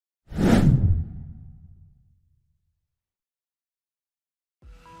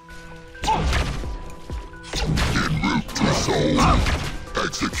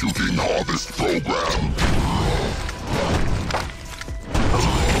Executing harvest program.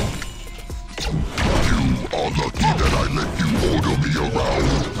 You are lucky that I let you order me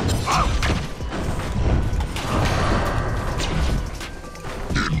around.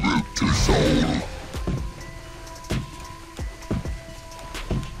 En route to Soul.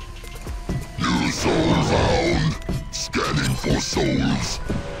 New soul found. Scanning for souls.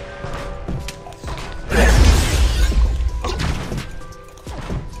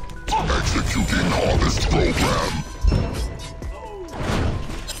 Executing harvest program.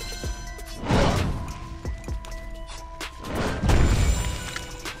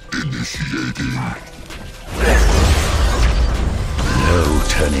 Initiating. No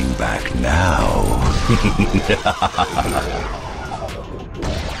turning back now.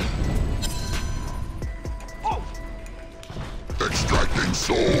 Extracting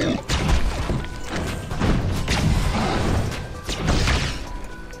soul.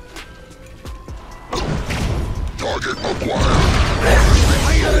 Target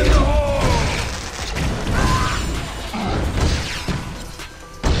acquired.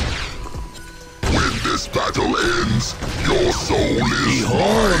 When this battle ends, your soul is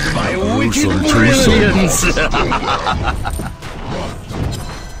Behold mine. my wicked brilliance! You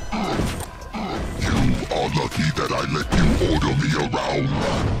are lucky that I let you order me around.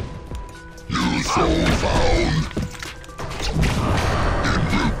 New soul found. En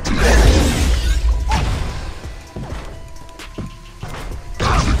route to soul.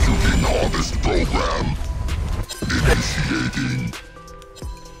 Executing harvest program. Initiating.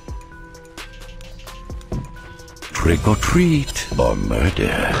 Trick or treat or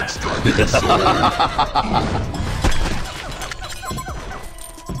murder. Extracting soul.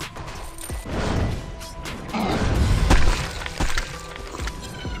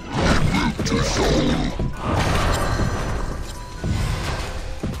 To soul.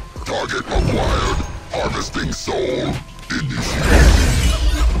 Target acquired. Harvesting soul. Initiating.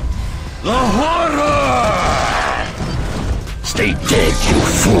 The horror! Stay dead, you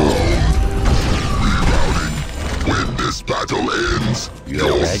fool! Rerouting. When this battle ends,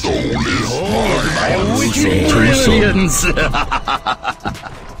 your soul is mine. My wicked brilliance!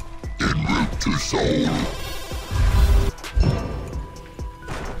 En route to soul.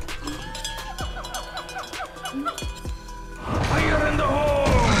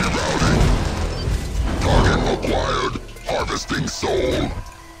 Target acquired. Harvesting soul.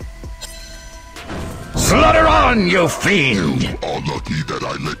 Slaughter on, you fiend! You are lucky that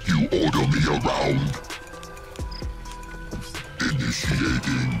I let you order me around.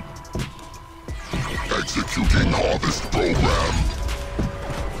 Initiating. Executing harvest program.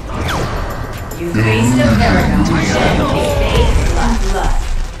 You faced a paragon. Blood.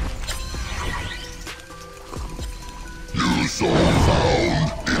 New soul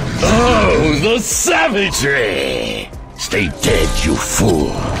found. Oh, the savagery! Stay dead, you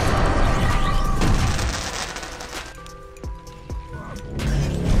fool!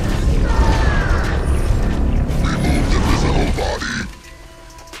 Remove the physical body.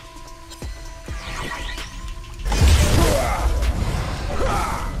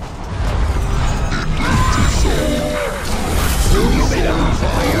 En route to soul. New soul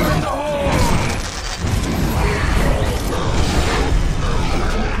found.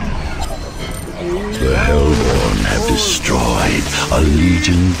 The Hellborn have destroyed a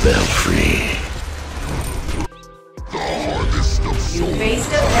Legion belfry. The harvest of You soul.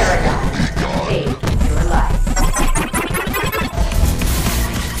 faced a paragon. Take your life.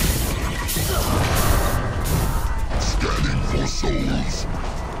 Scanning for souls.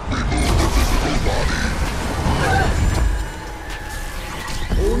 Remove the physical body.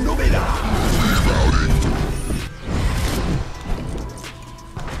 Rerouting.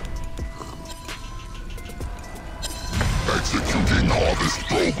 Executing harvest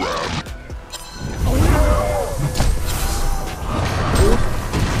program.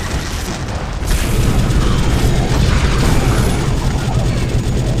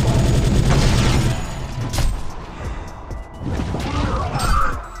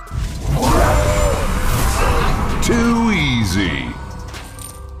 Too easy.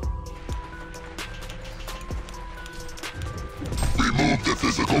 Remove the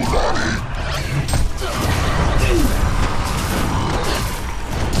physical body.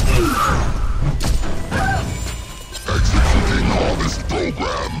 Executing harvest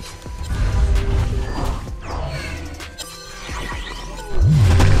program.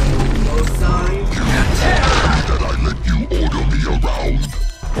 That I let you order me around.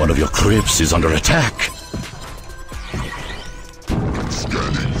 One of your crypts is under attack.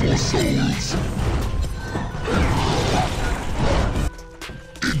 Scanning for souls.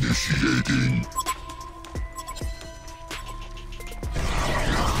 Initiating.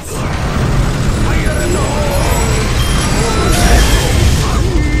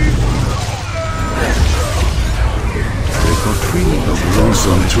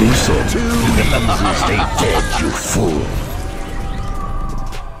 Gruesome twosome. Stay dead, you fool.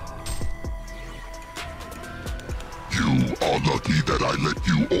 You are lucky that I let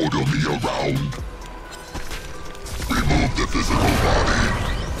you order me around. Remove the physical body.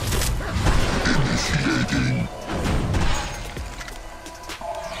 Initiating.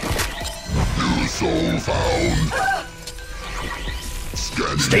 New soul found.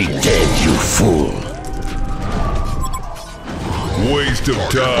 Scanning. Stay dead, you fool. Waste of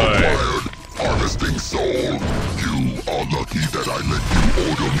time. Acquired. Harvesting soul. You are lucky that I let you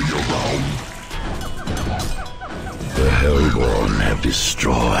order me around. The Hellborn have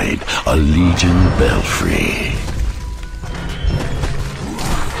destroyed a Legion belfry.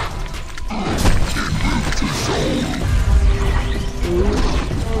 En route to soul.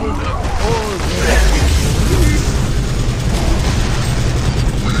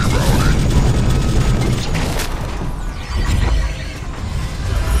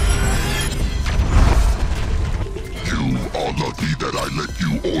 Lucky that I let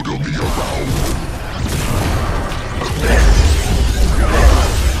you order me around.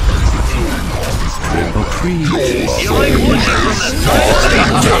 Triple treat. Your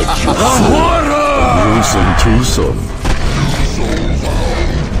Gruesome twosome.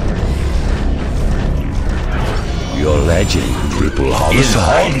 Your legend triple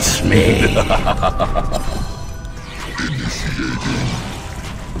homicide haunts me. Initiating.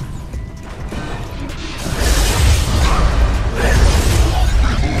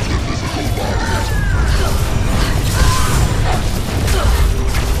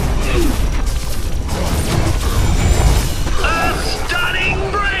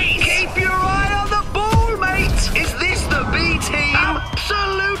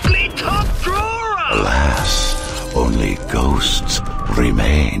 Only ghosts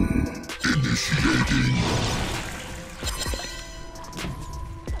remain. Initiating.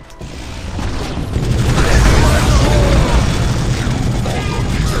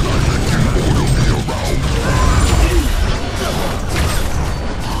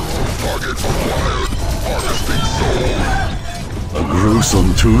 Target acquired. Harvesting soul. A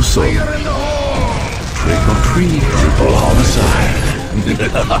gruesome twosome. Trick or treat. Triple homicide.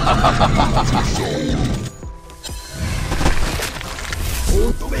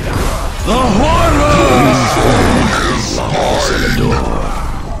 The horror! Locks the door.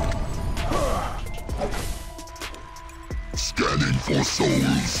 Scanning for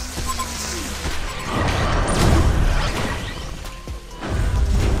souls.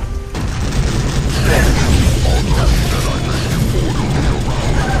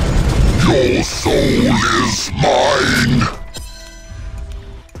 Your soul is mine!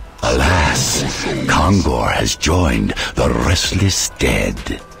 Alas, Kongor has joined the restless dead.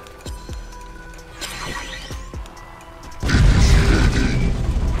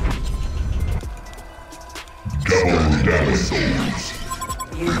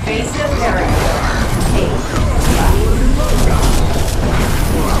 You face a paragon.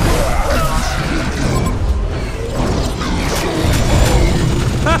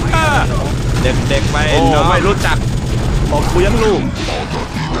 Haha! เด็กๆไปน้องไม่รู้จักบอกกูยังลูก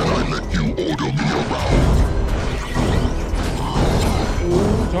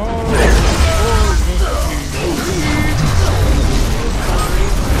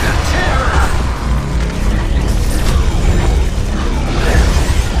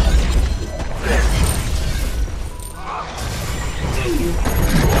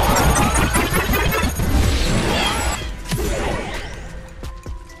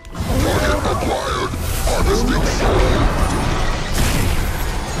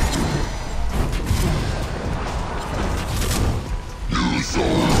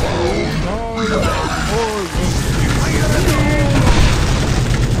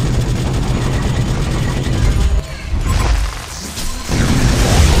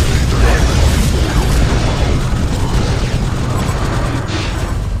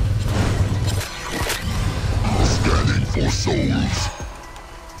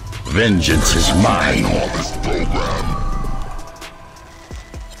Vengeance is mine. Harvest program.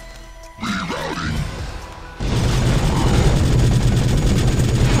 Rerouting.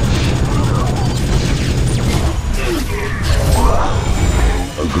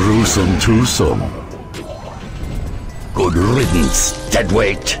 A gruesome twosome. Good riddance,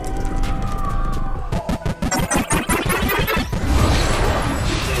 deadweight.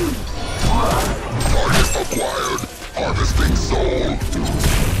 Target acquired. Harvesting soul.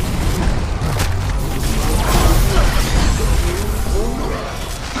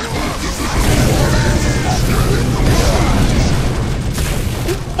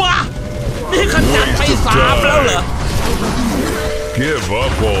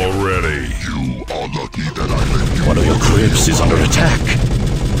 up already. You are lucky that I let you. One of your crypts is under attack.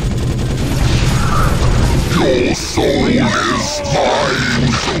 Your soul is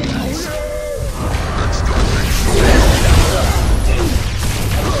mine.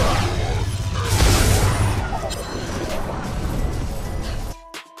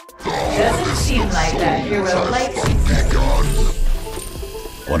 Doesn't seem like that hero likes you.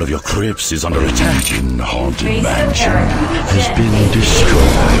 One of your crypts is under attack. Haunted Face the mansion paradigm. has been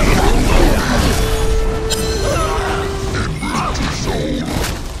destroyed.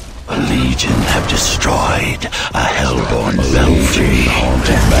 A legion have destroyed a hellborn belfry.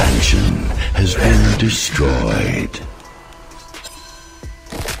 Haunted mansion has been destroyed.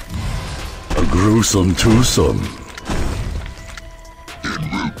 A gruesome twosome.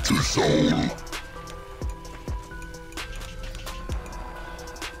 En route to soul.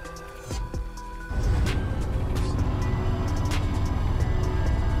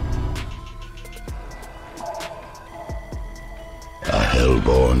 A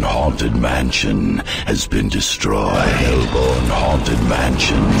hellborn haunted mansion has been destroyed. A hellborn haunted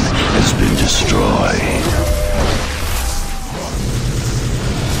mansion has been destroyed.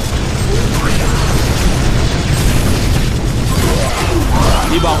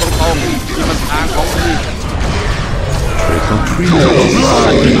 ที่บอกตรงๆที่มันทางของพี่ Trick or treat.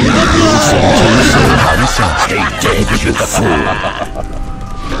 Stay dead, you fool.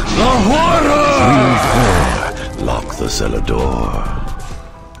 The horror! 3-4. Lock the cellar door.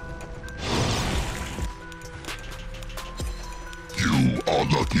 You are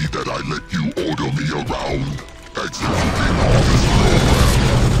lucky that I let you order me around. Executing all this program.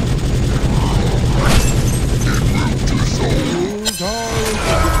 En route to soul.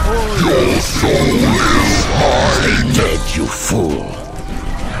 Your soul is mine. Stay dead, you fool.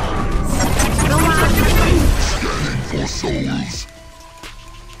 Scanning for souls.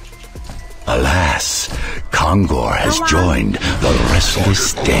 Alas, Kongor has joined the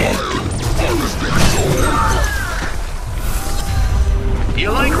restless dead. You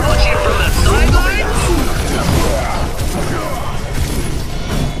like watching from the sidelines?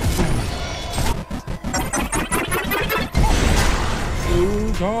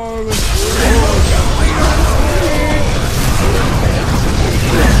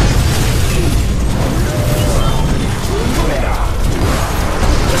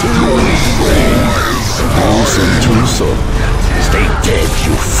 Twosome. Stay dead,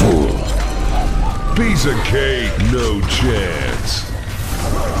 you fool. Piece of cake, no chance.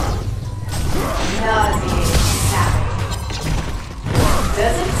 Nauseating savage.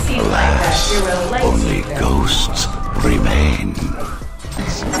 Doesn't seem like that hero likes Only you. ghosts remain.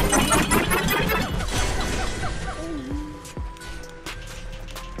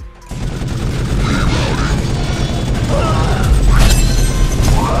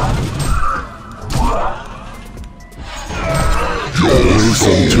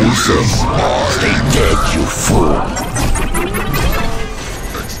 Twosome. Stay dead, you fool.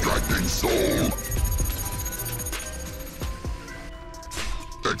 Extracting soul.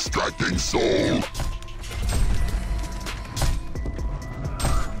 Extracting soul.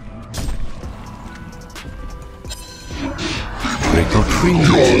 Trick or treat.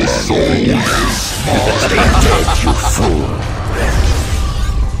 Your soul is mine. Stay dead, you fool.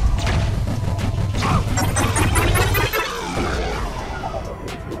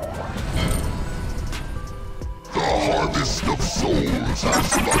 The harvest of souls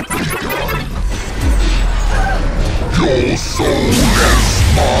has but begun. Your soul is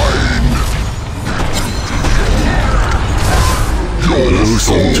mine. Your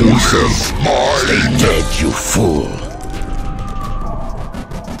soul is mine. Stay dead, you fool.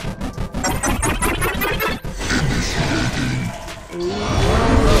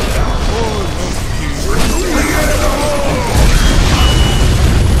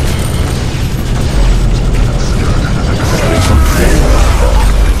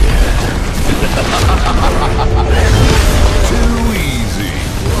 Too easy.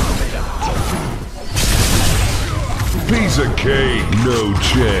 Piece of cake, no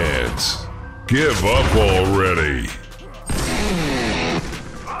chance. Give up already.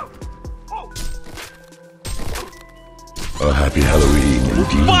 A happy Halloween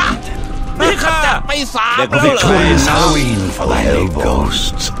indeed. นี่ขจัดไป3 A victorious Halloween for the hell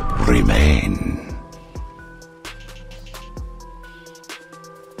ghosts remain.